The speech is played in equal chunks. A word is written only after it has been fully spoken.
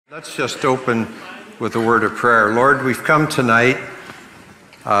Let's just open with a word of prayer. Lord, we've come tonight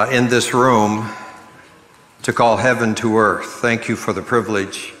in this room to call heaven to earth. Thank you for the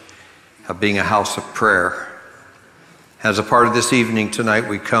privilege of being a house of prayer. As a part of this evening tonight,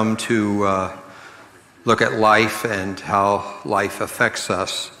 we come to look at life and how life affects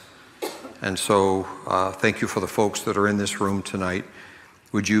us. And so thank you for the folks that are in this room tonight.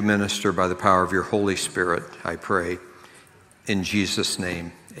 Would you minister by the power of your Holy Spirit, I pray. In Jesus'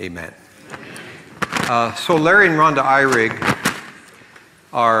 name, amen. So Larry and Rhonda Ihrig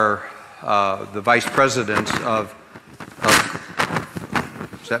are the vice presidents of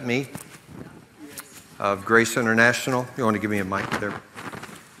is that me? Of Grace International. You want to give me a mic there?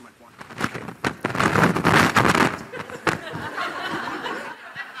 Okay.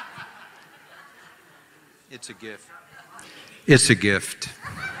 It's a gift. It's a gift.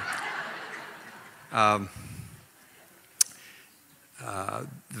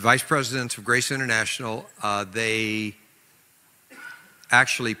 The vice presidents of Grace International, they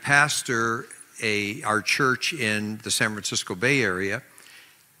actually pastor our church in the San Francisco Bay Area.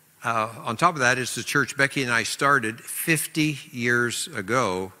 On top of that is the church Becky and I started 50 years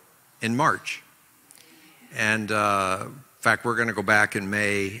ago in March. And in fact, we're going to go back in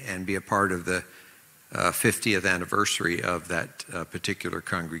May and be a part of the 50th anniversary of that particular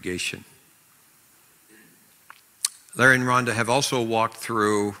congregation. Larry and Rhonda have also walked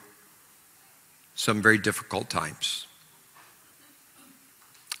through some very difficult times.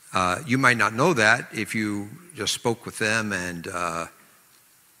 You might not know that if you just spoke with them and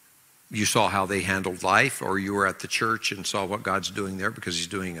you saw how they handled life, or you were at the church and saw what God's doing there, because He's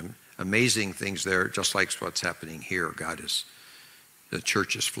doing amazing things there, just like what's happening here. The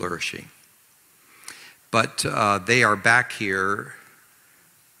church is flourishing. But they are back here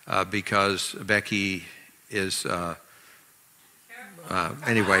because Becky is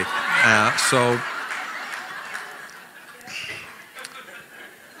anyway, so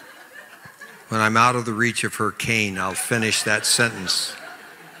when I'm out of the reach of her cane, I'll finish that sentence.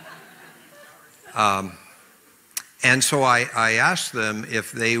 And so I asked them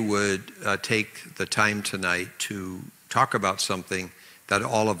if they would take the time tonight to talk about something that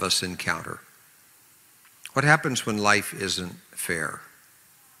all of us encounter. What happens when life isn't fair?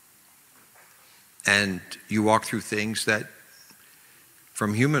 And you walk through things that,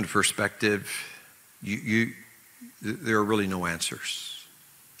 from human perspective, there are really no answers.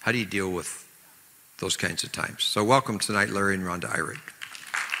 How do you deal with those kinds of times? So welcome tonight, Larry and Rhonda Ihrig.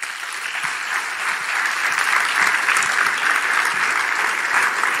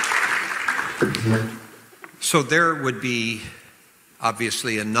 So there would be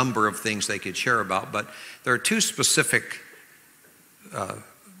obviously a number of things they could share about, but there are two specific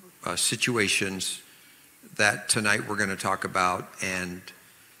situations that tonight we're going to talk about, and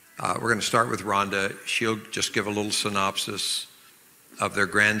we're going to start with Rhonda. She'll just give a little synopsis of their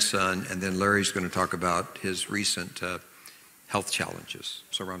grandson, and then Larry's going to talk about his recent health challenges.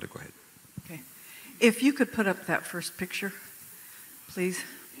 So Rhonda, go ahead. Okay. If you could put up that first picture, please.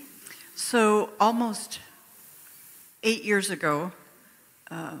 So almost 8 years ago,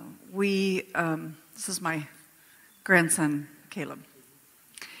 this is my grandson, Caleb.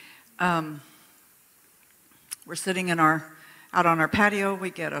 We're sitting out on our patio.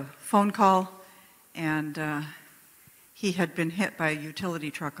 We get a phone call, and he had been hit by a utility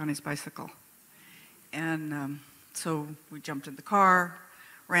truck on his bicycle. And so we jumped in the car,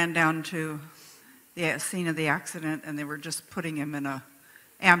 ran down to the scene of the accident, and they were just putting him in an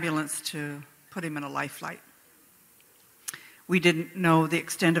ambulance to put him in a life flight. We didn't know the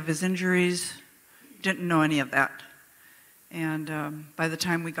extent of his injuries, didn't know any of that. And by the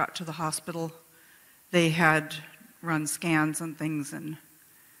time we got to the hospital, they had run scans and things and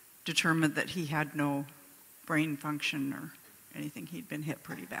determined that he had no brain function or anything. He'd been hit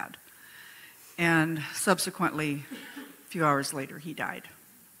pretty bad. And subsequently, a few hours later, he died.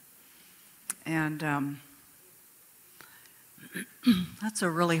 And that's a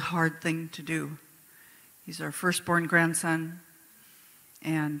really hard thing to do. He's our firstborn grandson,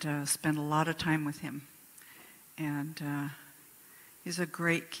 and spent a lot of time with him. And he's a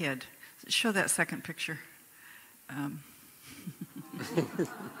great kid. Show that second picture.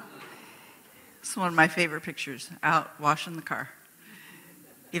 It's one of my favorite pictures, out washing the car.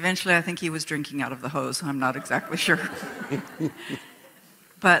 Eventually, I think he was drinking out of the hose. I'm not exactly sure.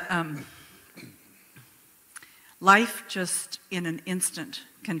 But life just in an instant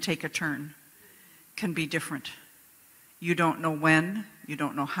can take a turn, can be different. You don't know when, you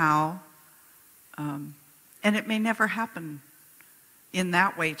don't know how, and it may never happen in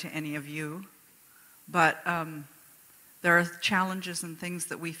that way to any of you, but There are challenges and things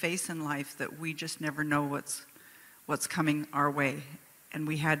that we face in life that we just never know what's coming our way. And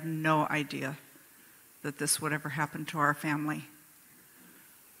we had no idea that this would ever happen to our family.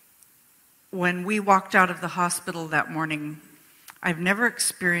 When we walked out of the hospital that morning, I've never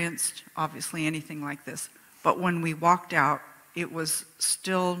experienced, obviously, anything like this. But when we walked out, it was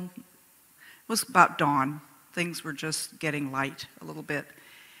about dawn. Things were just getting light a little bit.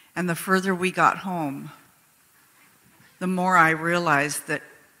 And the further we got home, the more I realized that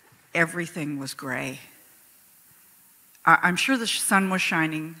everything was gray. I'm sure the sun was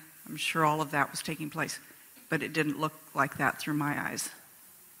shining. I'm sure all of that was taking place. But it didn't look like that through my eyes.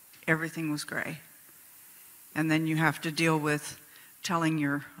 Everything was gray. And then you have to deal with telling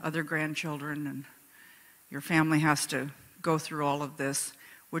your other grandchildren, and your family has to go through all of this,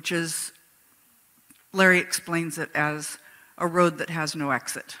 which is, Larry explains it as a road that has no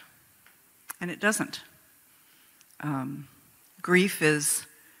exit. And it doesn't. Grief is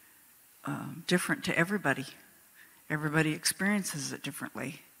different to everybody. Everybody experiences it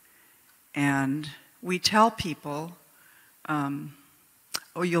differently. And we tell people,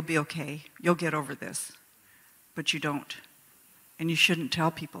 oh, you'll be okay. You'll get over this. But you don't. And you shouldn't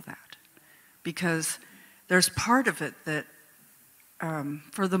tell people that. Because there's part of it that,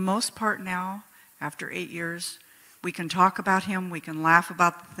 for the most part now, after 8 years, we can talk about him, we can laugh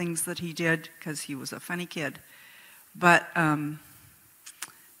about the things that he did, because he was a funny kid. But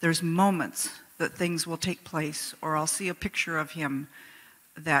there's moments that things will take place, or I'll see a picture of him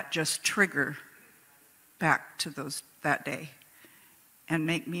that just trigger back to that day and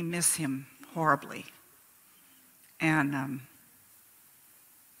make me miss him horribly. And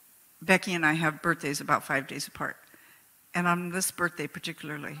Becky and I have birthdays about 5 days apart. And on this birthday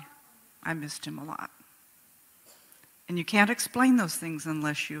particularly, I missed him a lot. And you can't explain those things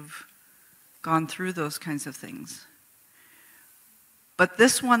unless you've gone through those kinds of things. But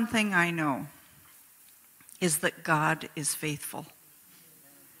this one thing I know is that God is faithful.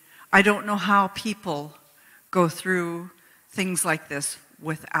 I don't know how people go through things like this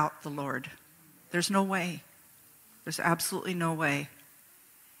without the Lord. There's no way. There's absolutely no way.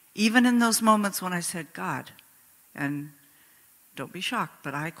 Even in those moments when I said, God, and don't be shocked,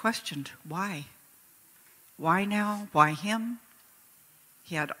 but I questioned, why? Why now? Why him?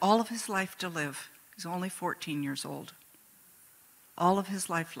 He had all of his life to live. He's only 14 years old. All of his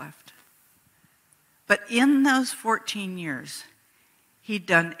life left. But in those 14 years, he'd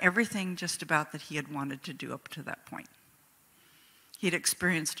done everything just about that he had wanted to do up to that point. He'd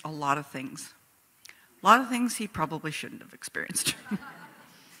experienced a lot of things. A lot of things he probably shouldn't have experienced.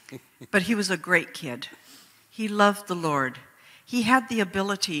 But he was a great kid. He loved the Lord. He had the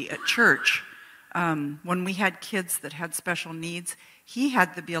ability at church, when we had kids that had special needs, he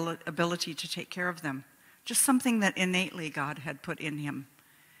had the ability to take care of them. Just something that innately God had put in him.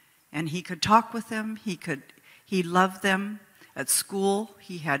 And he could talk with them. He loved them. At school,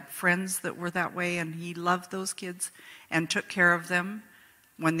 he had friends that were that way, and he loved those kids and took care of them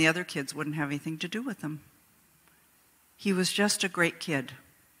when the other kids wouldn't have anything to do with them. He was just a great kid.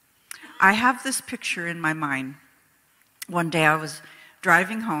 I have this picture in my mind. One day I was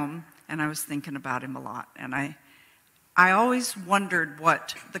driving home, and I was thinking about him a lot. And I always wondered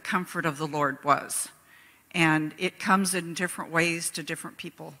what the comfort of the Lord was. And it comes in different ways to different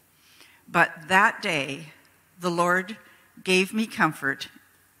people. But that day, the Lord gave me comfort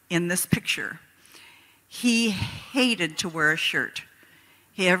in this picture. He hated to wear a shirt.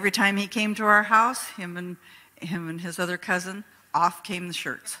 Every time he came to our house, him and his other cousin, off came the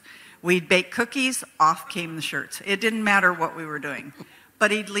shirts. We'd bake cookies, off came the shirts. It didn't matter what we were doing.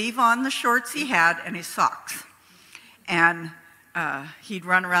 But he'd leave on the shorts he had and his socks. And he'd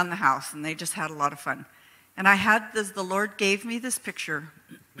run around the house, and they just had a lot of fun. And the Lord gave me this picture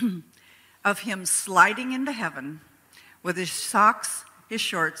of him sliding into heaven with his socks, his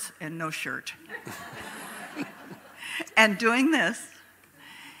shorts, and no shirt. And doing this.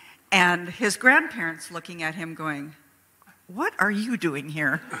 And his grandparents looking at him going, what are you doing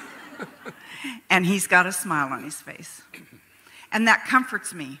here? And he's got a smile on his face. And that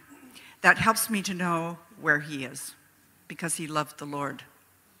comforts me. That helps me to know where he is, because he loved the Lord.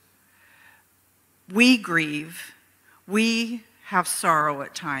 We grieve. We have sorrow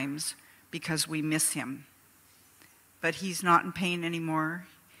at times because we miss him. But he's not in pain anymore.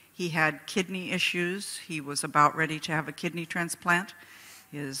 He had kidney issues. He was about ready to have a kidney transplant.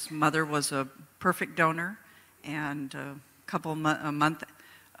 His mother was a perfect donor, and a month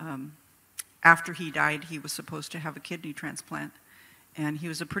after he died, he was supposed to have a kidney transplant. And he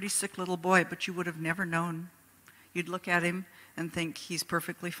was a pretty sick little boy, but you would have never known. You'd look at him and think he's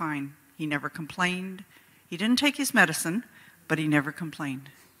perfectly fine. He never complained. He didn't take his medicine, but he never complained.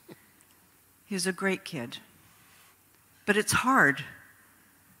 He was a great kid. But it's hard.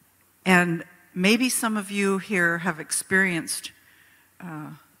 And maybe some of you here have experienced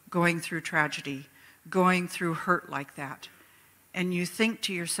going through tragedy, going through hurt like that. And you think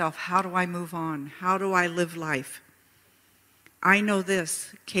to yourself, how do I move on? How do I live life? I know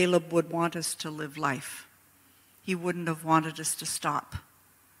this, Caleb would want us to live life. He wouldn't have wanted us to stop.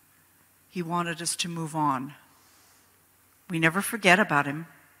 He wanted us to move on. We never forget about him.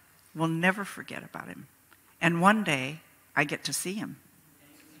 We'll never forget about him. And one day, I get to see him,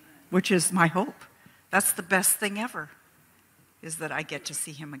 which is my hope. That's the best thing ever, is that I get to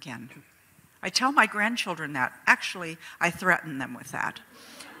see him again. I tell my grandchildren that. Actually, I threaten them with that.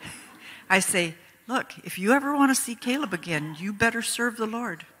 I say, look, if you ever want to see Caleb again, you better serve the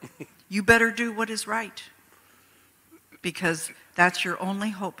Lord. You better do what is right, because that's your only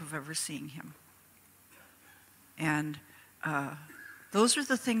hope of ever seeing him. And those are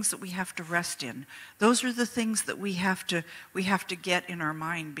the things that we have to rest in. Those are the things that we have to get in our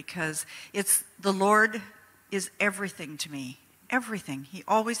mind, because it's the Lord is everything to me. Everything. He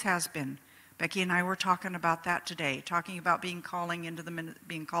always has been. Becky and I were talking about that today, talking about being called into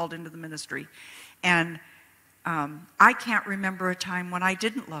the ministry. And I can't remember a time when I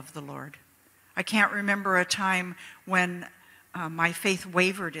didn't love the Lord. I can't remember a time when my faith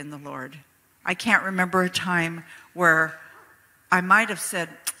wavered in the Lord. I can't remember a time where I might have said,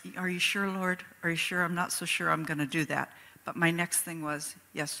 are you sure, Lord? Are you sure? I'm not so sure I'm going to do that. But my next thing was,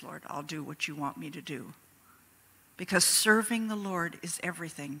 yes, Lord, I'll do what you want me to do. Because serving the Lord is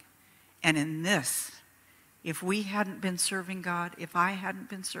everything. And in this, if we hadn't been serving God, if I hadn't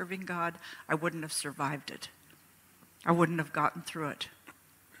been serving God, I wouldn't have survived it. I wouldn't have gotten through it.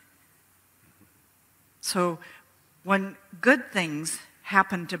 So when good things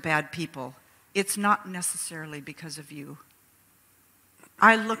happen to bad people, it's not necessarily because of you.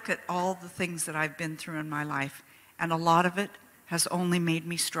 I look at all the things that I've been through in my life, and a lot of it has only made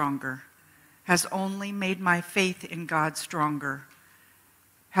me stronger, has only made my faith in God stronger,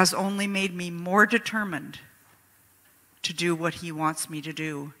 has only made me more determined to do what he wants me to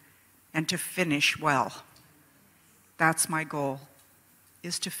do and to finish well. That's my goal,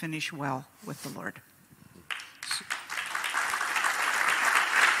 is to finish well with the Lord.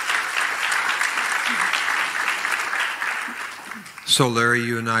 So Larry,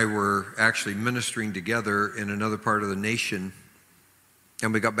 you and I were actually ministering together in another part of the nation,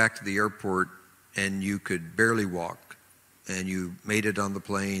 and we got back to the airport, and you could barely walk, and you made it on the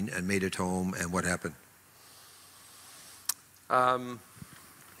plane and made it home, and what happened? I've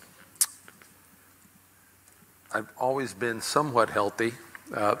always been somewhat healthy,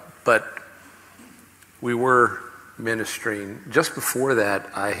 but we were ministering. Just before that,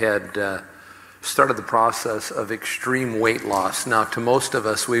 I had started the process of extreme weight loss. Now, to most of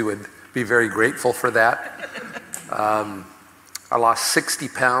us, we would be very grateful for that. I lost 60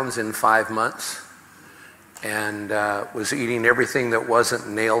 pounds in 5 months and was eating everything that wasn't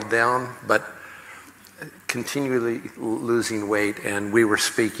nailed down, but continually losing weight. And we were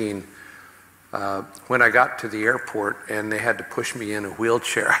speaking when I got to the airport and they had to push me in a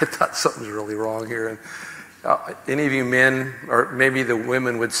wheelchair. I thought something's really wrong here. And any of you men, or maybe the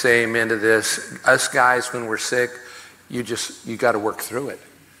women would say amen to this, us guys, when we're sick, you got to work through it.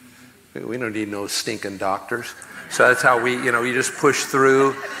 We don't need no stinking doctors. So that's how we just push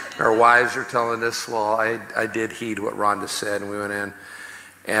through. Our wives are telling us, well, I did heed what Rhonda said, and we went in.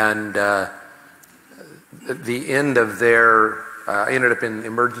 And the end of their, I ended up in the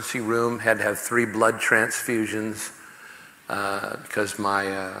emergency room, had to have 3 blood transfusions because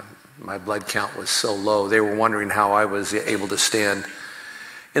my blood count was so low. They were wondering how I was able to stand.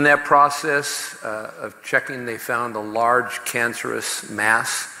 In that process of checking, they found a large cancerous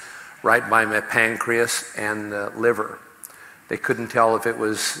mass right by my pancreas and the liver. They couldn't tell if it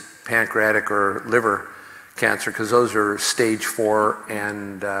was pancreatic or liver cancer because those are stage 4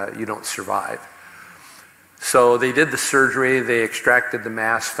 and you don't survive. So they did the surgery, they extracted the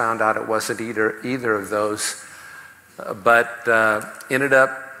mass, found out it wasn't either of those, but ended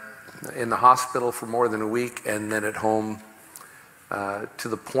up in the hospital for more than a week and then at home to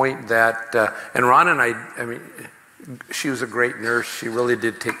the point that, and Ron and I mean, she was a great nurse. She really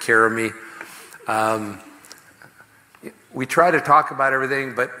did take care of me. We tried to talk about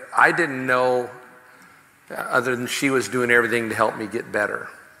everything, but I didn't know other than she was doing everything to help me get better.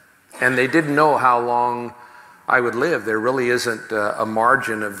 And they didn't know how long I would live. There really isn't a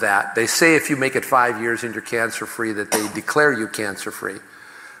margin of that. They say if you make it 5 years and you're cancer-free that they declare you cancer-free.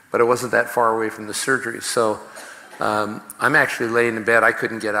 But it wasn't that far away from the surgery. So I'm actually laying in bed. I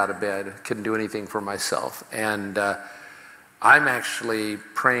couldn't get out of bed. Couldn't do anything for myself. And I'm actually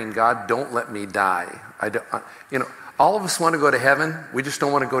praying, God, don't let me die. All of us want to go to heaven. We just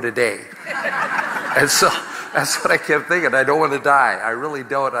don't want to go today. And so that's what I kept thinking. I don't want to die. I really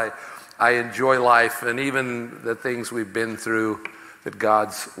don't. I enjoy life, and even the things we've been through that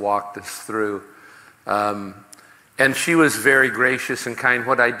God's walked us through. And she was very gracious and kind.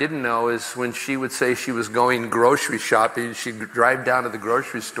 What I didn't know is when she would say she was going grocery shopping, she'd drive down to the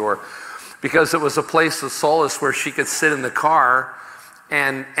grocery store because it was a place of solace where she could sit in the car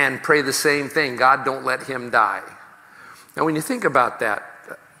and pray the same thing. God, don't let him die. Now, when you think about that,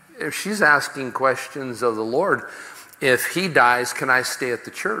 if she's asking questions of the Lord, if he dies, can I stay at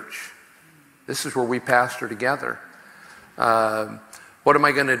the church? This is where we pastor together. What am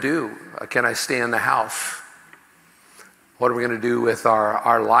I going to do? Can I stay in the house? What are we going to do with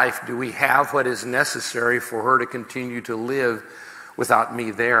our life? Do we have what is necessary for her to continue to live without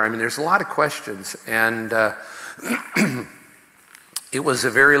me there? I mean, there's a lot of questions. And it was a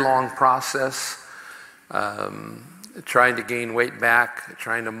very long process, trying to gain weight back,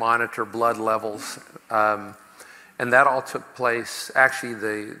 trying to monitor blood levels. And that all took place. Actually,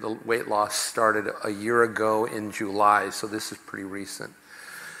 the weight loss started a year ago in July, so this is pretty recent.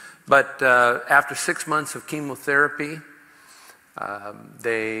 But after 6 months of chemotherapy,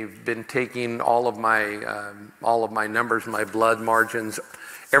 they've been taking all of my numbers, my blood margins.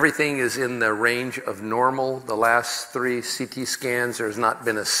 Everything is in the range of normal. The last 3 CT scans, there's not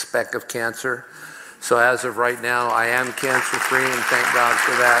been a speck of cancer. So as of right now, I am cancer-free, and thank God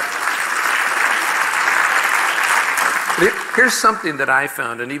for that. Here's something that I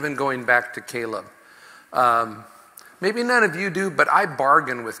found, and even going back to Caleb. Maybe none of you do, but I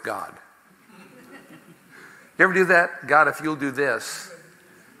bargain with God. You ever do that? God, if you'll do this,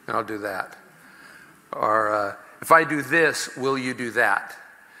 then I'll do that. Or if I do this, will you do that?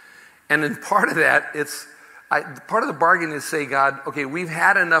 And in part of that, part of the bargain is say, God, okay, we've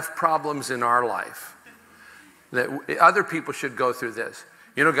had enough problems in our life that other people should go through this.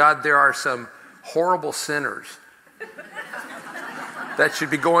 You know, God, there are some horrible sinners that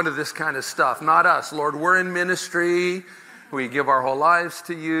should be going to this kind of stuff, not us. Lord, we're in ministry. We give our whole lives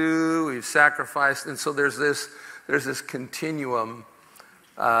to you. We've sacrificed. And so there's this continuum.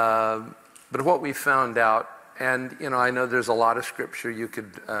 But what we found out, and I know there's a lot of scripture you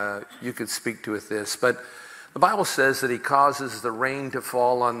could speak to with this, but the Bible says that he causes the rain to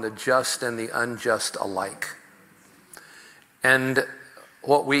fall on the just and the unjust alike. And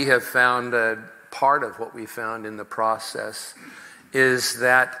what we have found, part of what we found in the process, is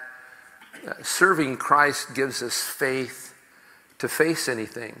that serving Christ gives us faith to face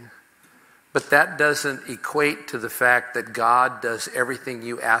anything. But that doesn't equate to the fact that God does everything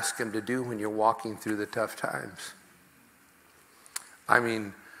you ask him to do when you're walking through the tough times. I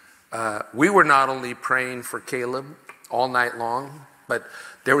mean, we were not only praying for Caleb all night long, but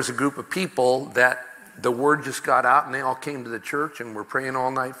there was a group of people that the word just got out and they all came to the church and were praying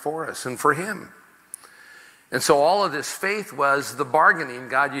all night for us and for him. And so all of this faith was the bargaining.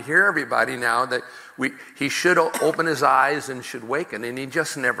 God, you hear everybody now that he should open his eyes and should waken, and he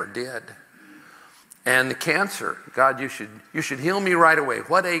just never did. And the cancer, God, you should heal me right away.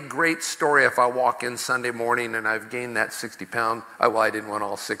 What a great story if I walk in Sunday morning and I've gained that 60 pounds. Well, I didn't want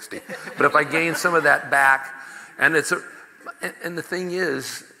all 60. But if I gain some of that back, and the thing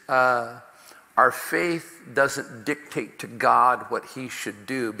is, our faith doesn't dictate to God what he should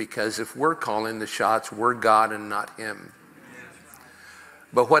do, because if we're calling the shots, we're God and not him.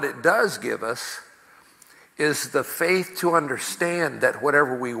 But what it does give us is the faith to understand that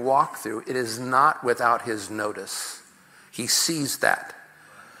whatever we walk through, it is not without his notice. He sees that.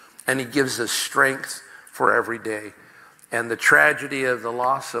 And he gives us strength for every day. And the tragedy of the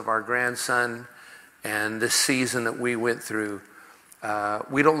loss of our grandson and this season that we went through,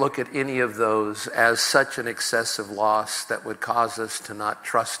 we don't look at any of those as such an excessive loss that would cause us to not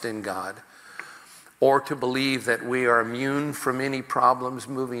trust in God or to believe that we are immune from any problems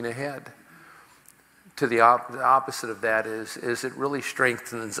moving ahead. To the opposite of that is it really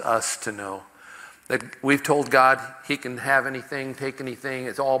strengthens us to know that we've told God he can have anything, take anything,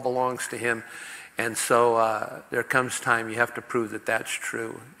 it all belongs to him. And so there comes time you have to prove that that's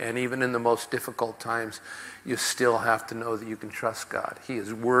true. And even in the most difficult times, you still have to know that you can trust God. He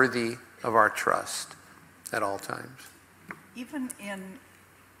is worthy of our trust at all times. Even in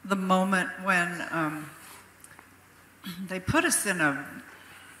the moment when they put us in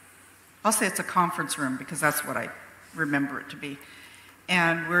I'll say it's a conference room because that's what I remember it to be.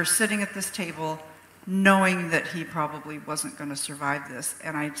 And we're sitting at this table knowing that he probably wasn't going to survive this.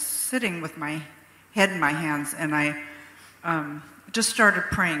 And I'm sitting with my head in my hands, and I just started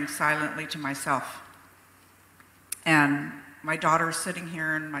praying silently to myself. And my daughter's sitting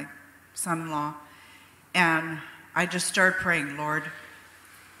here and my son-in-law, and I just started praying, Lord,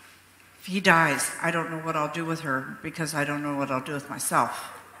 if he dies, I don't know what I'll do with her, because I don't know what I'll do with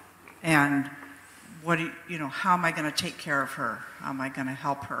myself. And how am I going to take care of her? How am I going to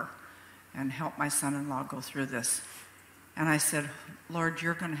help her and help my son-in-law go through this? And I said, Lord,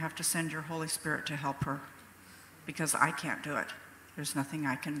 you're going to have to send your Holy Spirit to help her, because I can't do it. There's nothing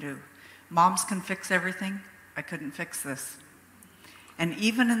I can do. Moms can fix everything. I couldn't fix this. And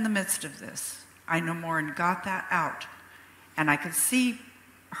even in the midst of this, I no more and got that out. And I could see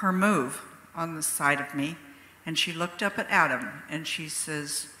her move on the side of me. And she looked up at Adam and she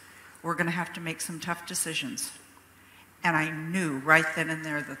says, we're going to have to make some tough decisions. And I knew right then and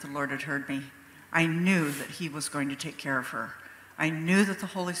there that the Lord had heard me. I knew that he was going to take care of her. I knew that the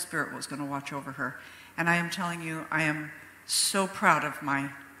Holy Spirit was going to watch over her. And I am telling you, I am so proud of my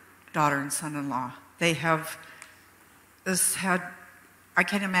daughter and son-in-law. They have I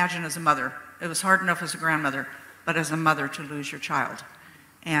can't imagine as a mother. It was hard enough as a grandmother, but as a mother to lose your child.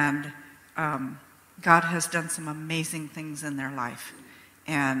 And God has done some amazing things in their life.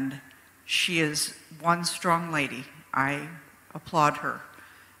 And she is one strong lady. I applaud her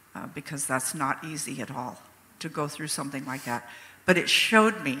because that's not easy at all to go through something like that. But it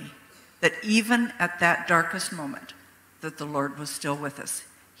showed me that even at that darkest moment, that the Lord was still with us.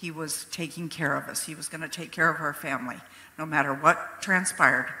 He was taking care of us. He was going to take care of our family. No matter what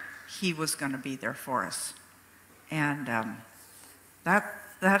transpired, he was going to be there for us. And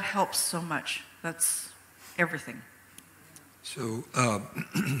that helps so much. That's everything. So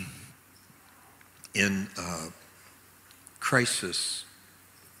in crisis,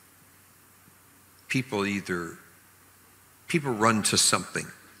 people run to something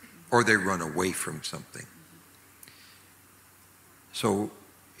or they run away from something. So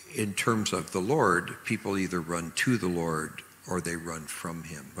in terms of the Lord, people either run to the Lord or they run from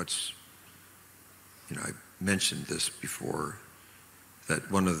him. I mentioned this before,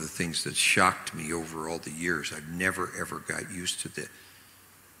 that one of the things that shocked me over all the years, I've never ever got used to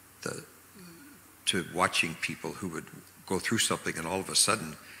to watching people who would go through something and all of a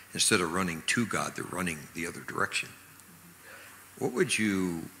sudden, instead of running to God, they're running the other direction. How would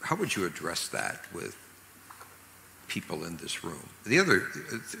you address that with people in this room?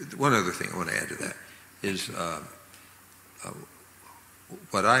 One other thing I want to add to that is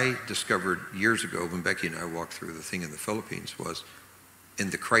what I discovered years ago when Becky and I walked through the thing in the Philippines was, in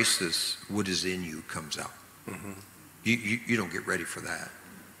the crisis, what is in you comes out. Mm-hmm. You don't get ready for that.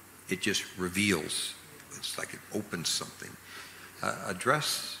 It just reveals. It's like it opens something.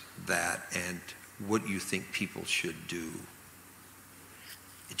 Address that and what you think people should do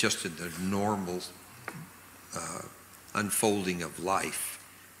just in the normal unfolding of life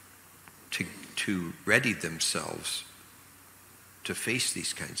to ready themselves to face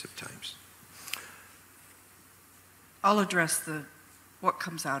these kinds of times. I'll address what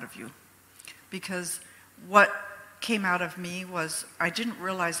comes out of you, because what came out of me was I didn't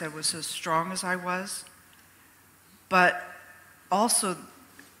realize I was as strong as I was, but also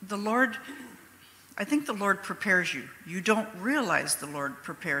I think the Lord prepares you. You don't realize the Lord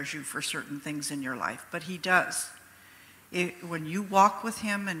prepares you for certain things in your life, but he does. When you walk with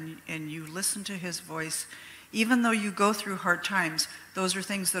him and you listen to his voice, even though you go through hard times, those are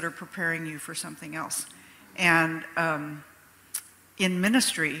things that are preparing you for something else. And in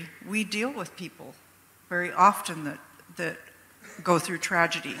ministry, we deal with people very often that go through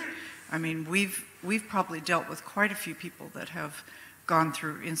tragedy. I mean, we've probably dealt with quite a few people that have gone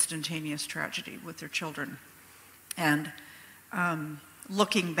through instantaneous tragedy with their children. And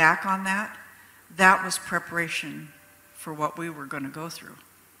looking back on that was preparation for what we were going to go through.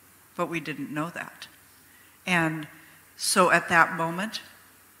 But we didn't know that. And so at that moment,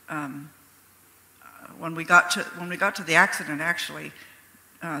 when we got to the accident, actually,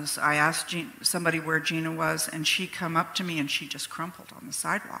 I asked somebody where Gina was, and she come up to me and she just crumpled on the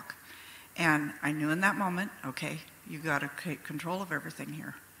sidewalk. And I knew in that moment, okay, you got to take control of everything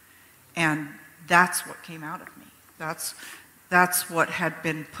here. And that's what came out of me. That's what had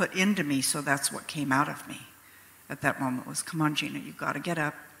been put into me, so that's what came out of me at that moment was, come on, Gina, you've got to get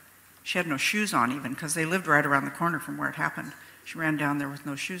up. She had no shoes on even, because they lived right around the corner from where it happened. She ran down there with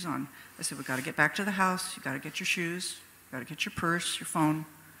no shoes on. I said, we got to get back to the house. You got to get your shoes. You got to get your purse, your phone.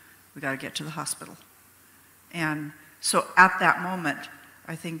 We got to get to the hospital. And so at that moment,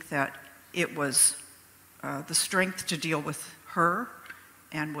 I think that it was the strength to deal with her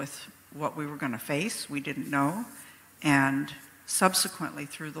and with what we were going to face. We didn't know. And subsequently,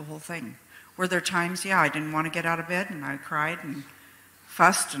 through the whole thing, Were there times, I didn't want to get out of bed and I cried and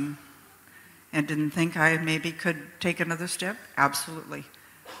fussed and didn't think I maybe could take another step? Absolutely.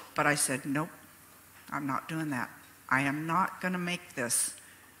 But I said, nope, I'm not doing that. I am not going to make this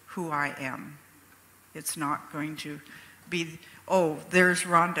who I am. It's not going to be, there's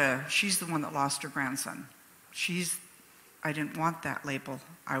Rhonda. She's the one that lost her grandson. I didn't want that label.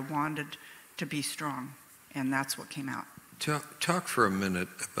 I wanted to be strong, and that's what came out. Talk for a minute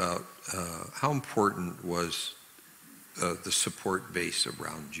about how important was the support base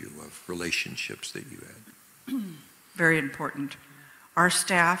around you of relationships that you had? Very important. Our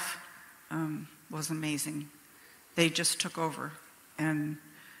staff was amazing. They just took over and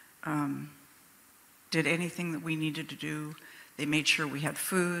did anything that we needed to do. They made sure we had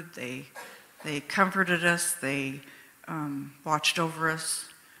food. They comforted us. They watched over us.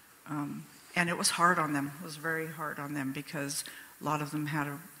 And it was hard on them. It was very hard on them because a lot of them had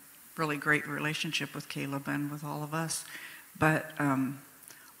a really great relationship with Caleb and with all of us. But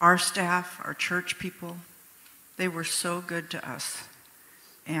our staff, our church people, they were so good to us.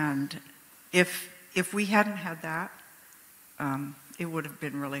 And if we hadn't had that, it would have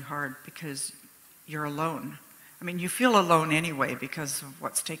been really hard because you're alone. I mean, you feel alone anyway because of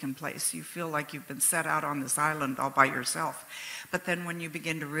what's taken place. You feel like you've been set out on this island all by yourself. But then when you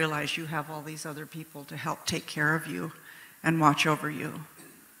begin to realize you have all these other people to help take care of you and watch over you.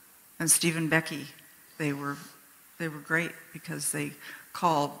 And Steve and Becky, they were great because they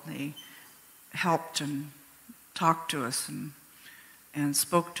called, they helped and talked to us and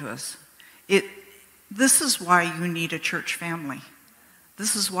spoke to us. This is why you need a church family.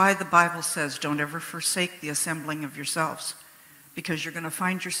 This is why the Bible says, don't ever forsake the assembling of yourselves, because you're going to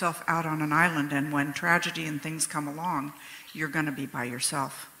find yourself out on an island, and when tragedy and things come along, you're going to be by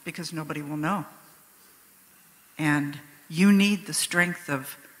yourself because nobody will know. And you need the strength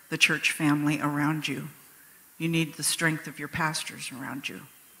of the church family around you. You need the strength of your pastors around you.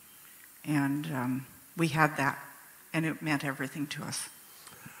 And we had that, and it meant everything to us.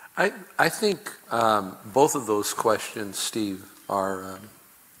 I think both of those questions, Steve, are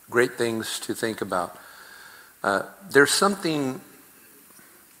great things to think about. There's something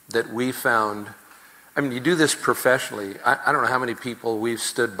that we found. I mean, you do this professionally. I don't know how many people we've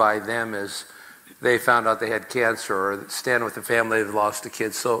stood by them as they found out they had cancer, or stand with the family they've lost a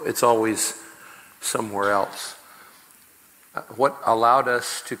kid, so it's always somewhere else. What allowed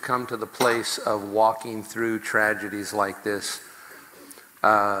us to come to the place of walking through tragedies like this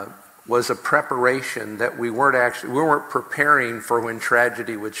was a preparation that we weren't preparing for when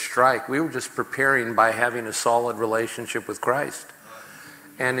tragedy would strike. We were just preparing by having a solid relationship with Christ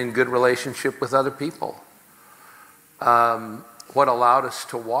and in good relationship with other people. What allowed us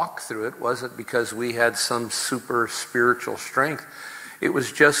to walk through it wasn't because we had some super spiritual strength. It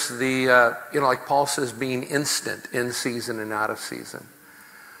was just like Paul says, being instant, in season and out of season.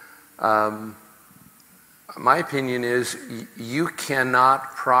 My opinion is you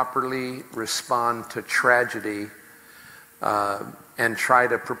cannot properly respond to tragedy and try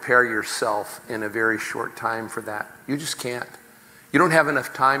to prepare yourself in a very short time for that. You just can't. You don't have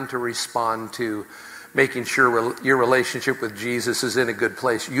enough time to respond to making sure your relationship with Jesus is in a good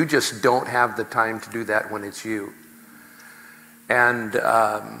place. You just don't have the time to do that when it's you. And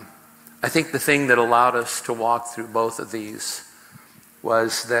I think the thing that allowed us to walk through both of these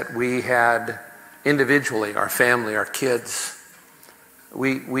was that we had individually, our family, our kids,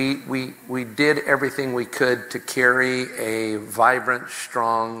 we did everything we could to carry a vibrant,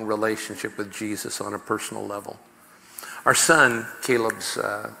 strong relationship with Jesus on a personal level. Our son, Caleb's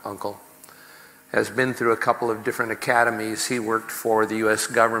uncle, has been through a couple of different academies. He worked for the U.S.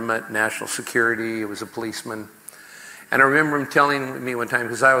 government, national security. He was a policeman. And I remember him telling me one time,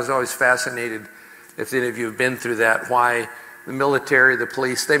 because I was always fascinated, if any of you have been through that, why the military, the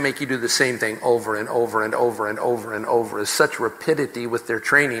police, they make you do the same thing over and over and over and over and over. It's such rapidity with their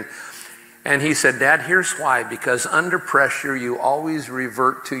training. And he said, Dad, here's why. Because under pressure, you always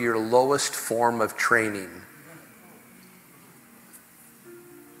revert to your lowest form of training.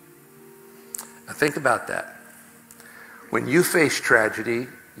 Now think about that. When you face tragedy,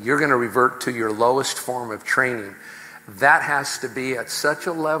 you're going to revert to your lowest form of training. That has to be at such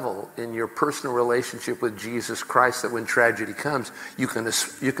a level in your personal relationship with Jesus Christ that when tragedy comes, you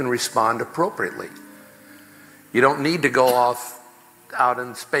can respond appropriately. You don't need to go off out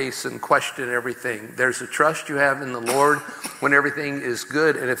in space and question everything. There's a trust you have in the Lord when everything is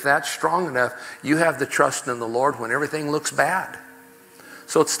good, and if that's strong enough, you have the trust in the Lord when everything looks bad.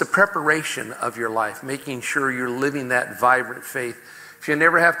 So it's the preparation of your life, making sure you're living that vibrant faith. If you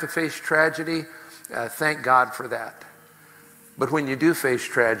never have to face tragedy, thank God for that. But when you do face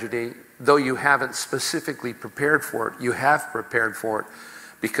tragedy, though you haven't specifically prepared for it, you have prepared for it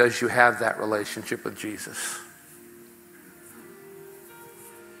because you have that relationship with Jesus.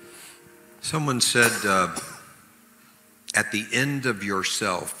 Someone said, at the end of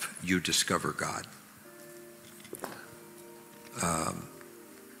yourself, you discover God.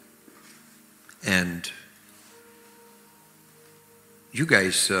 And you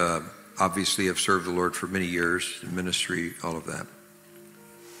guys obviously have served the Lord for many years in ministry, all of that.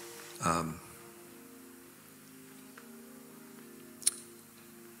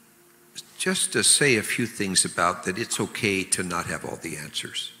 Just to say a few things about that, it's okay to not have all the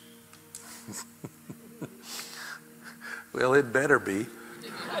answers. Well, it better be.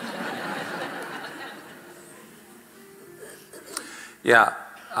 Yeah,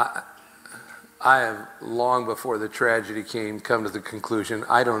 I have long before the tragedy came come to the conclusion,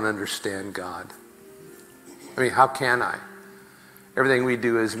 I don't understand God. I mean, how can I? Everything we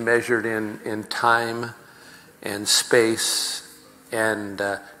do is measured in time and space and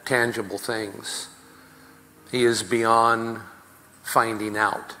tangible things. He is beyond finding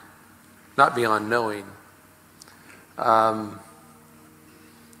out, not beyond knowing.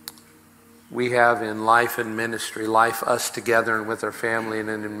 We have in life and ministry, life us together and with our family and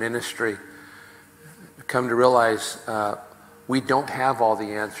in ministry, come to realize we don't have all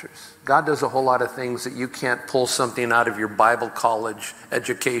the answers. God does a whole lot of things that you can't pull something out of your Bible college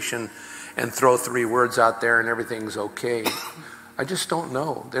education and throw 3 words out there and everything's okay. I just don't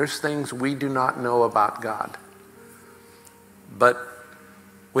know. There's things we do not know about God. But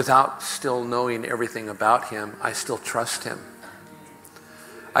without still knowing everything about him, I still trust him.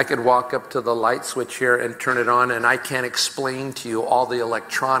 I could walk up to the light switch here and turn it on, and I can't explain to you all the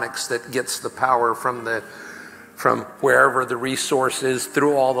electronics that gets the power from wherever the resource is,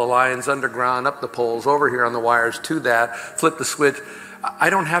 through all the lines, underground, up the poles, over here on the wires, to that, flip the switch. I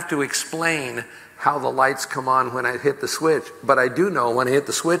don't have to explain how the lights come on when I hit the switch, but I do know when I hit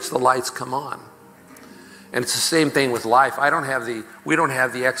the switch, the lights come on. And it's the same thing with life. We don't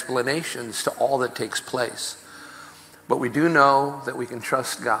have the explanations to all that takes place. But we do know that we can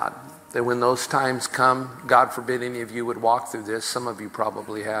trust God, that when those times come, God forbid any of you would walk through this, some of you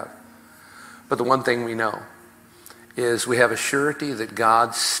probably have. But the one thing we know is we have a surety that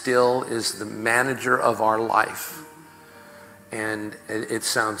God still is the manager of our life. And it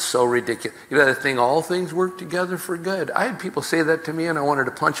sounds so ridiculous. You know that thing, all things work together for good. I had people say that to me and I wanted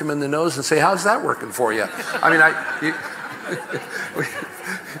to punch them in the nose and say, how's that working for you? I mean,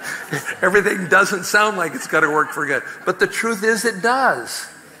 everything doesn't sound like it's got to work for good. But the truth is it does.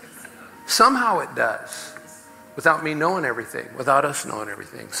 Somehow it does. Without me knowing everything, without us knowing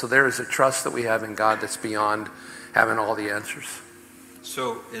everything. So there is a trust that we have in God that's beyond having all the answers.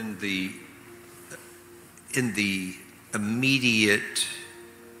 So in the immediate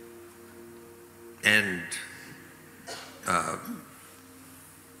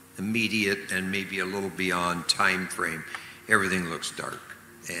and maybe a little beyond time frame, everything looks dark,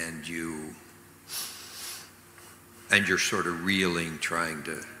 and you're sort of reeling, trying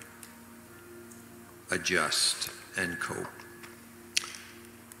to adjust and cope.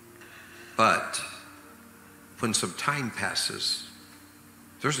 But when some time passes,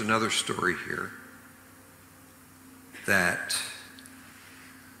 there's another story here that,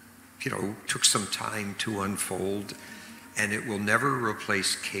 took some time to unfold, and it will never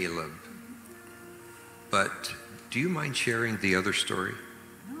replace Caleb. But do you mind sharing the other story?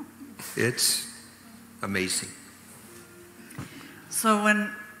 No. It's amazing. So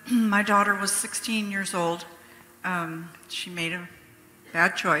when my daughter was 16 years old, she made a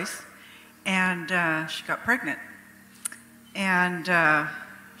bad choice, and she got pregnant. And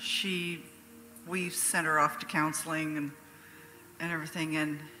we sent her off to counseling and everything,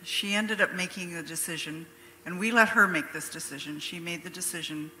 and she ended up making the decision, and we let her make this decision. She made the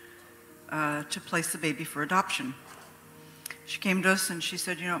decision to place the baby for adoption. She came to us and she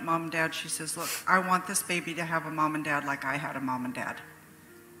said, Mom and Dad, she says, look, I want this baby to have a mom and dad like I had a mom and dad.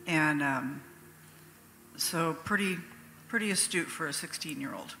 And so pretty astute for a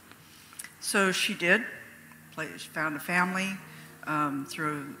 16-year-old. So she did. She found a family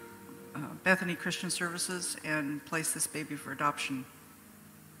through Bethany Christian Services and placed this baby for adoption.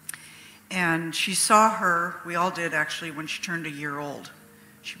 And she saw her, we all did actually, when she turned a year old.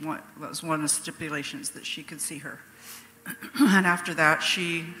 That was one of the stipulations, that she could see her. And after that,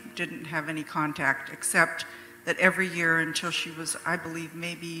 she didn't have any contact, except that every year until she was, I believe,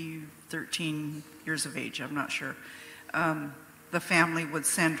 maybe 13 years of age, I'm not sure, the family would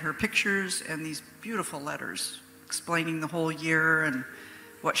send her pictures and these beautiful letters explaining the whole year and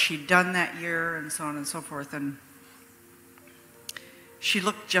what she'd done that year and so on and so forth. And She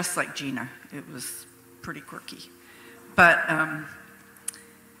looked just like Gina. It was pretty quirky. But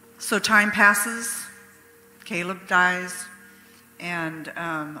so time passes, Caleb dies, and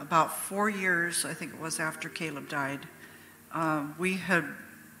about 4 years, I think it was after Caleb died, we had,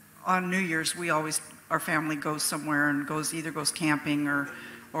 on New Year's, our family goes somewhere and either goes camping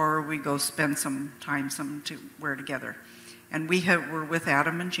or we go spend some time somewhere together. And we were with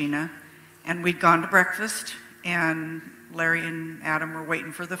Adam and Gina, and we'd gone to breakfast, and Larry and Adam were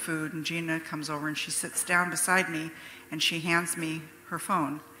waiting for the food, and Gina comes over and she sits down beside me, and she hands me her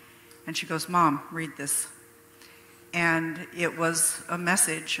phone, and she goes, "Mom, read this." And it was a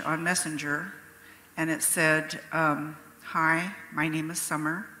message on Messenger, and it said, "Hi, my name is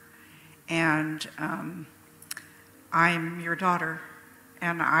Summer, and I'm your daughter,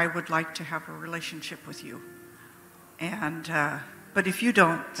 and I would like to have a relationship with you. And but if you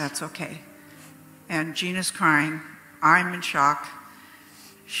don't, that's okay." And Gina's crying. I'm in shock.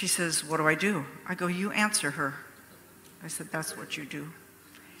 She says, "What do I do?" I go, "You answer her." I said, "That's what you do."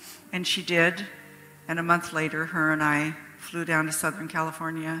 And she did. And a month later, her and I flew down to Southern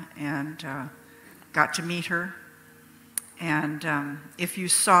California and got to meet her. And if you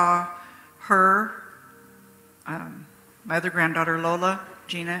saw her, my other granddaughter Lola,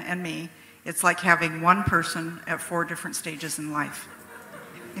 Gina, and me, it's like having one person at 4 different stages in life.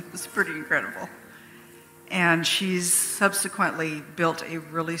 It was pretty incredible. And she's subsequently built a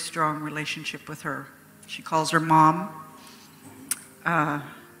really strong relationship with her. She calls her Mom.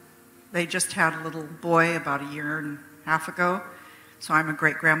 They just had a little boy about 1.5 years ago, so I'm a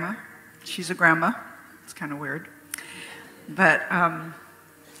great-grandma. She's a grandma. It's kind of weird. But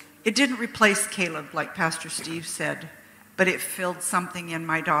it didn't replace Caleb, like Pastor Steve said, but it filled something in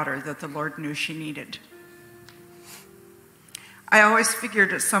my daughter that the Lord knew she needed. I always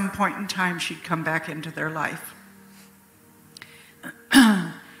figured at some point in time she'd come back into their life.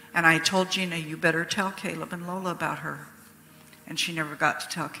 And I told Gina, "You better tell Caleb and Lola about her." And she never got to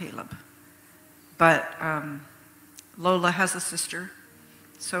tell Caleb. But Lola has a sister,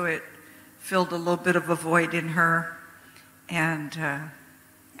 so it filled a little bit of a void in her. And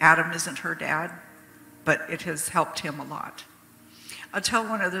Adam isn't her dad, but it has helped him a lot. I'll tell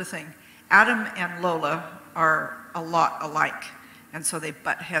one other thing. Adam and Lola are a lot alike, and so they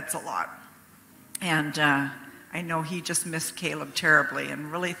butt heads a lot. And I know he just missed Caleb terribly and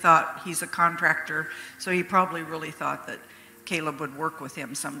really thought he's a contractor, so he probably really thought that Caleb would work with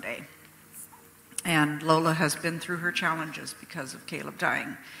him someday. And Lola has been through her challenges because of Caleb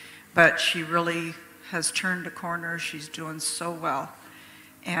dying, but she really has turned a corner. She's doing so well.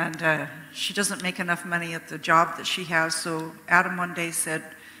 And she doesn't make enough money at the job that she has, so Adam one day said,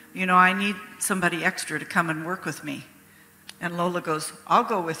 "You know, I need somebody extra to come and work with me." And Lola goes, "I'll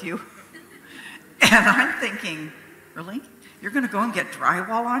go with you." And I'm thinking, really? You're going to go and get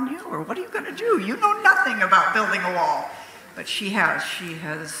drywall on you? Or what are you going to do? You know nothing about building a wall. But she has. She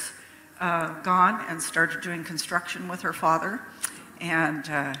has gone and started doing construction with her father. And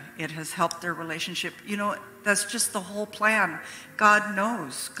it has helped their relationship. You know, that's just the whole plan. God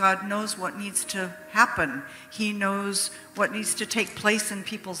knows. God knows what needs to happen. He knows what needs to take place in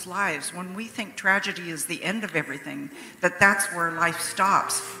people's lives. When we think tragedy is the end of everything, that's where life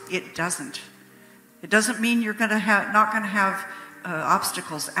stops, it doesn't. It doesn't mean you're not going to have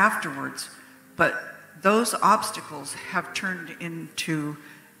obstacles afterwards, but those obstacles have turned into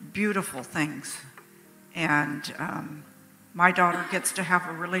beautiful things. And my daughter gets to have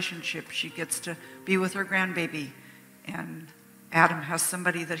a relationship. She gets to be with her grandbaby. And Adam has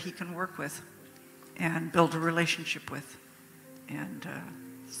somebody that he can work with and build a relationship with. And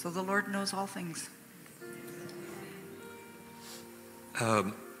so the Lord knows all things.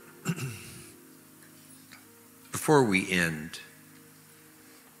 Before we end,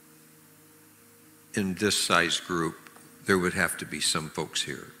 in this size group, there would have to be some folks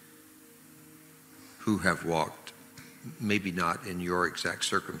here who have walked, maybe not in your exact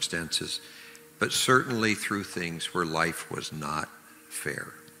circumstances, but certainly through things where life was not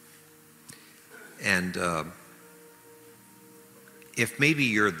fair. And if maybe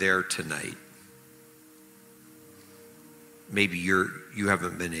you're there tonight, maybe you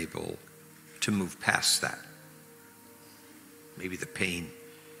haven't been able to move past that. Maybe the pain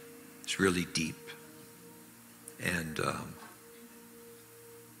is really deep. And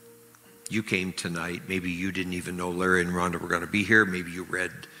you came tonight. Maybe you didn't even know Larry and Rhonda were going to be here. Maybe you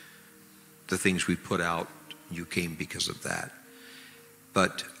read the things we put out. You came because of that.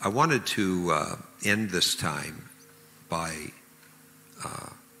 But I wanted to end this time by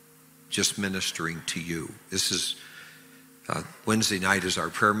just ministering to you. This is Wednesday night is our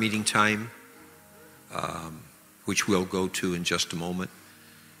prayer meeting time. which we'll go to in just a moment.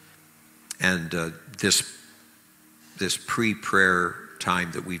 And this pre-prayer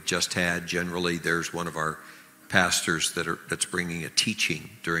time that we've just had, generally there's one of our pastors that's bringing a teaching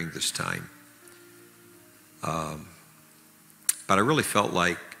during this time. But I really felt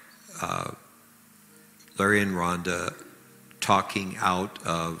like Larry and Rhonda talking out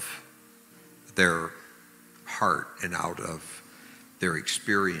of their heart and out of their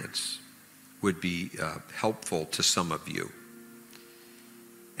experience would be helpful to some of you.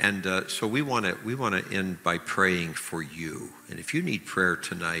 And so we want to end by praying for you. And if you need prayer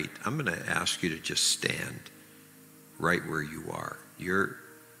tonight, I'm going to ask you to just stand right where you are.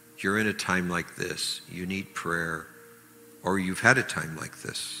 You're in a time like this. You need prayer, or you've had a time like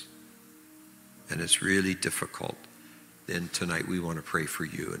this, and it's really difficult. Then tonight we want to pray for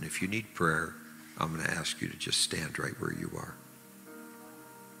you. And if you need prayer, I'm going to ask you to just stand right where you are.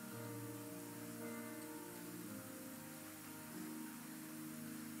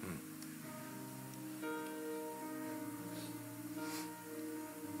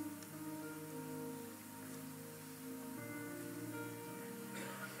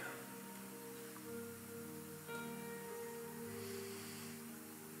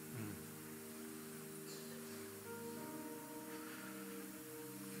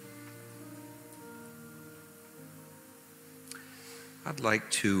 I'd like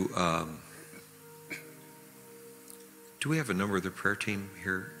to, do we have a member of the prayer team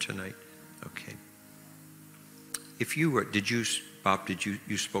here tonight? Okay. If you were, Bob,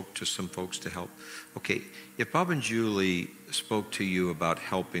 you spoke to some folks to help? Okay, if Bob and Julie spoke to you about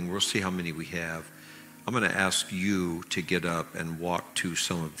helping, we'll see how many we have. I'm going to ask you to get up and walk to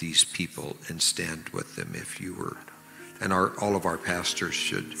some of these people and stand with them if you were, and all of our pastors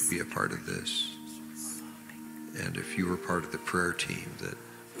should be a part of this. And if you were part of the prayer team,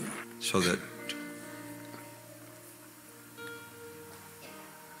 so that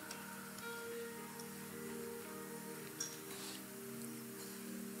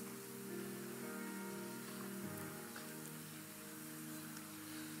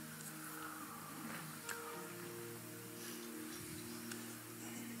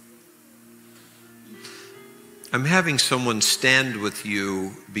I'm having someone stand with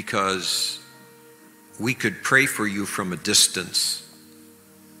you because we could pray for you from a distance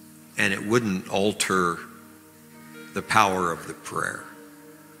and it wouldn't alter the power of the prayer.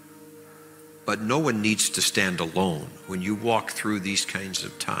 But no one needs to stand alone. When you walk through these kinds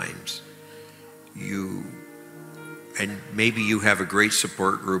of times, and maybe you have a great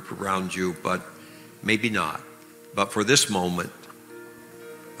support group around you, but maybe not. But for this moment,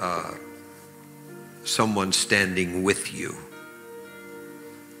 someone standing with you.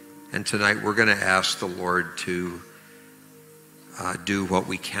 And tonight we're going to ask the Lord to do what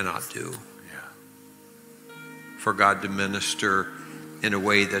we cannot do. Yeah. For God to minister in a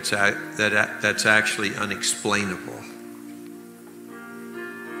way that's actually unexplainable.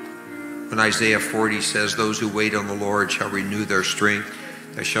 When Isaiah 40 says, "Those who wait on the Lord shall renew their strength.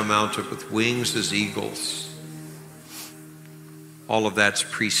 They shall mount up with wings as eagles." All of that's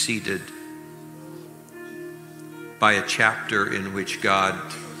preceded by a chapter in which God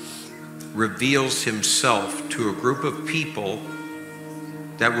reveals himself to a group of people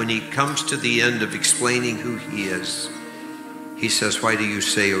that when he comes to the end of explaining who he is, he says, "Why do you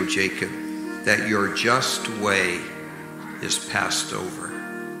say, O Jacob, that your just way is passed over?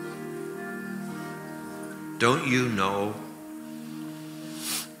 Don't you know?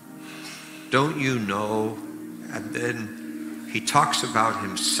 Don't you know?" And then he talks about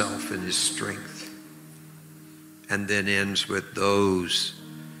himself and his strength, and then ends with, "Those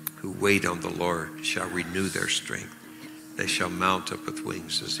who wait on the Lord shall renew their strength. They shall mount up with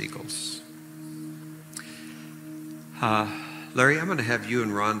wings as eagles." Larry, I'm going to have you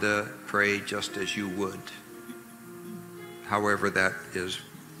and Rhonda pray just as you would. However that is,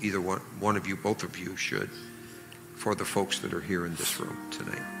 either one of you, both of you should, for the folks that are here in this room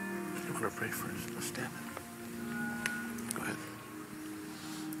tonight. You want to pray first? Let's stand. Go ahead.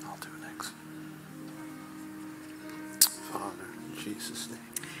 I'll do it next. Father, in Jesus' name.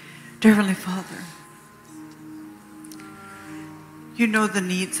 Dear Heavenly Father, you know the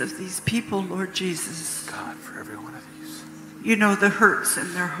needs of these people, Lord Jesus. God, for every one of these. You know the hurts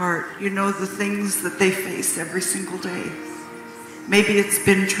in their heart. You know the things that they face every single day. Maybe it's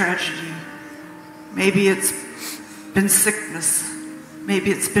been tragedy. Maybe it's been sickness.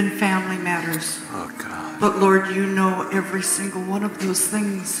 Maybe it's been family matters. Oh, God. But Lord, you know every single one of those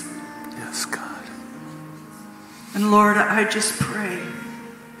things. Yes, God. And Lord, I just pray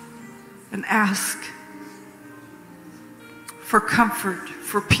and ask for comfort,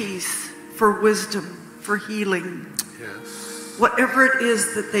 for peace, for wisdom, for healing. Yes. Whatever it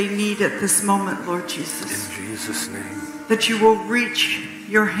is that they need at this moment, Lord Jesus. In Jesus' name. That you will reach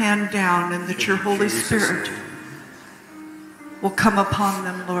your hand down and that your Holy Spirit will come upon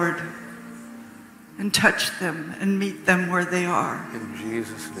them, Lord, and touch them and meet them where they are. In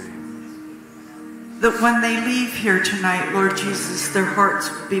Jesus' name. That when they leave here tonight, Lord Jesus, their hearts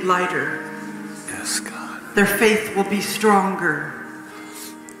will be lighter. Yes, God. Their faith will be stronger.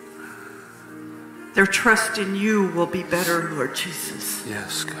 Their trust in you will be better, Lord Jesus.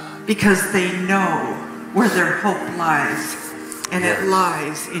 Yes, God. Because they know where their hope lies. And it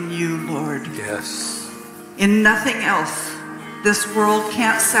lies in you, Lord. Yes. In nothing else. This world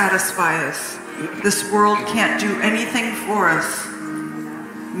can't satisfy us. This world can't do anything for us.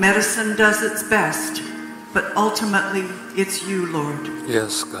 Medicine does its best, but ultimately it's you, Lord.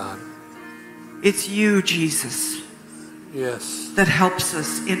 Yes, God. It's you, Jesus, Yes. that helps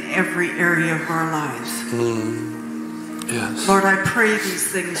us in every area of our lives. Yes. Lord, I pray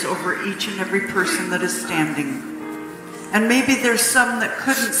these things over each and every person that is standing. And maybe there's some that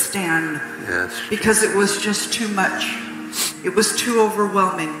couldn't stand because it was just too much. It was too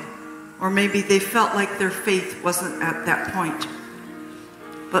overwhelming. Or maybe they felt like their faith wasn't at that point.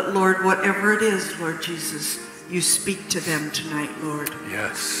 But Lord, whatever it is, Lord Jesus, you speak to them tonight, Lord.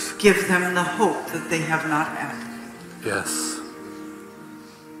 Yes. Give them the hope that they have not had. Yes.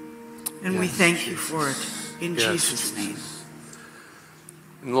 And we thank you for it in Jesus' name.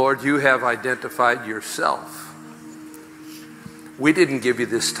 And Lord, you have identified yourself. We didn't give you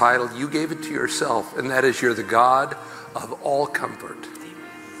this title. You gave it to yourself. And that is, you're the God of all comfort.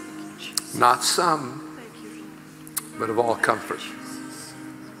 Not some, but of all comfort.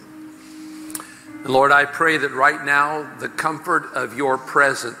 And Lord, I pray that right now the comfort of your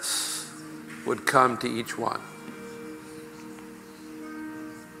presence would come to each one.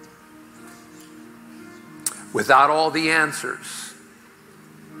 Without all the answers,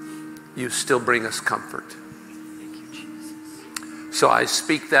 you still bring us comfort. So I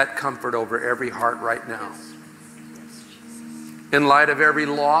speak that comfort over every heart right now. In light of every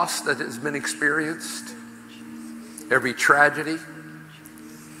loss that has been experienced, every tragedy,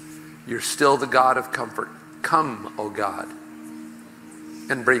 you're still the God of comfort. Come, O God,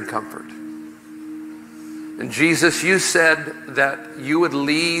 and bring comfort. And Jesus, you said that you would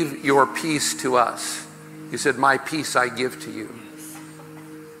leave your peace to us. You said, my peace I give to you.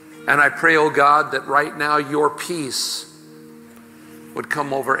 And I pray, O God, that right now your peace would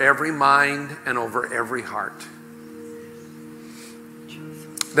come over every mind and over every heart.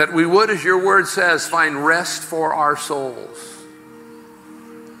 That we would, as your word says, find rest for our souls.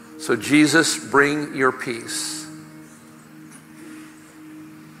 So Jesus, bring your peace.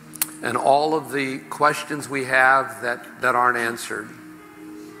 And all of the questions we have that aren't answered,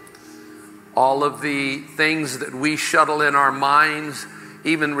 all of the things that we shuttle in our minds,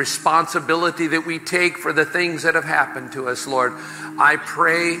 even responsibility that we take for the things that have happened to us, Lord, I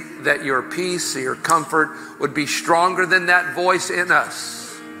pray that your peace, your comfort would be stronger than that voice in us.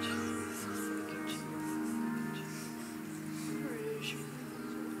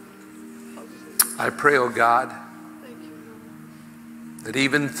 I pray, oh God, that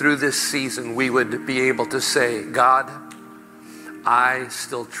even through this season we would be able to say, God, I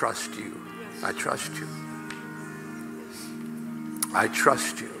still trust you. I trust you. I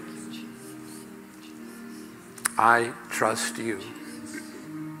trust you. I trust you.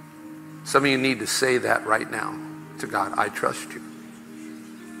 Some of you need to say that right now to God. I trust you.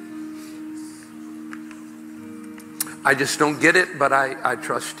 I just don't get it, but I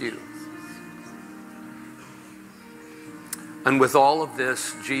trust you. And with all of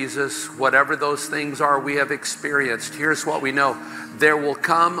this, Jesus, whatever those things are we have experienced, here's what we know. There will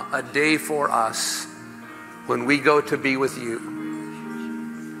come a day for us when we go to be with you.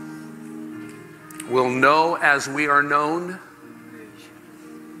 We'll know as we are known.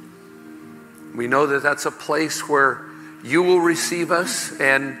 We know that that's a place where you will receive us,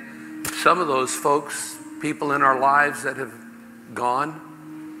 and some of those folks, people in our lives that have gone,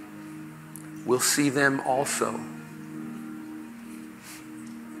 we'll see them also.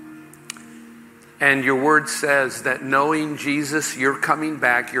 And your word says that knowing Jesus, you're coming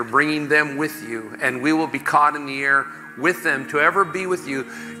back, you're bringing them with you, and we will be caught in the air with them to ever be with you.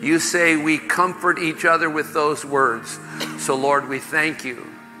 You say we comfort each other with those words. So Lord, we thank you.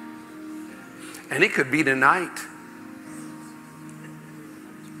 And it could be tonight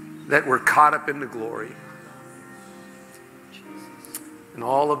that we're caught up in the glory. And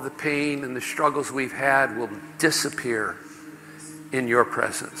all of the pain and the struggles we've had will disappear in your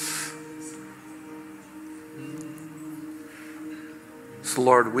presence. So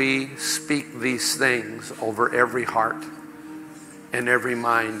Lord, we speak these things over every heart and every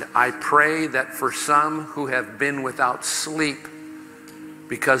mind. I pray that for some who have been without sleep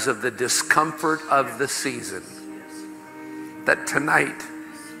because of the discomfort of the season, that tonight,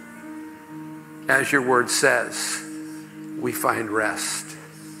 as your word says, we find rest.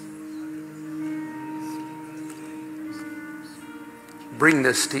 Bring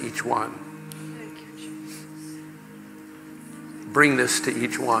this to each one. Bring this to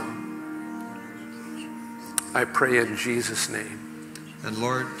each one. I pray in Jesus' name. And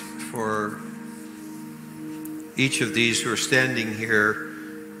Lord, for each of these who are standing here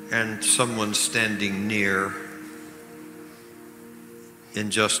and someone standing near,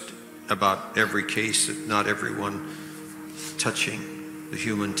 in just about every case, if not everyone touching the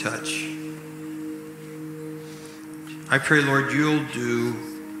human touch, I pray, Lord, you'll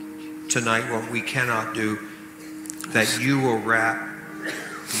do tonight what we cannot do, that you will wrap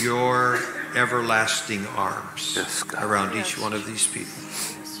your everlasting arms around each one of these people.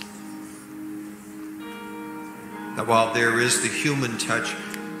 That while there is the human touch,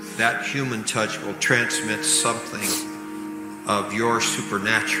 that human touch will transmit something of your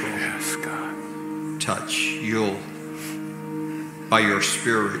supernatural touch. You'll, by your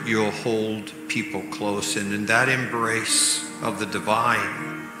Spirit, you'll hold people close, and in that embrace of the divine,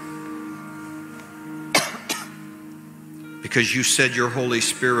 because you said your Holy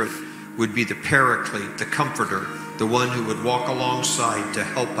Spirit would be the paraclete, the comforter, the one who would walk alongside to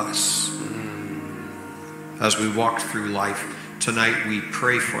help us as we walk through life. Tonight we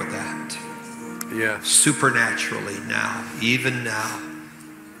pray for that. Yes. Supernaturally now, even now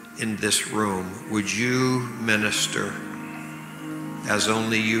in this room, would you minister as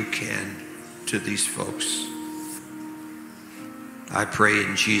only you can to these folks? I pray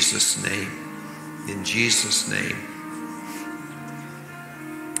in Jesus' name. In Jesus' name.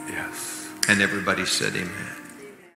 Yes. And everybody said amen.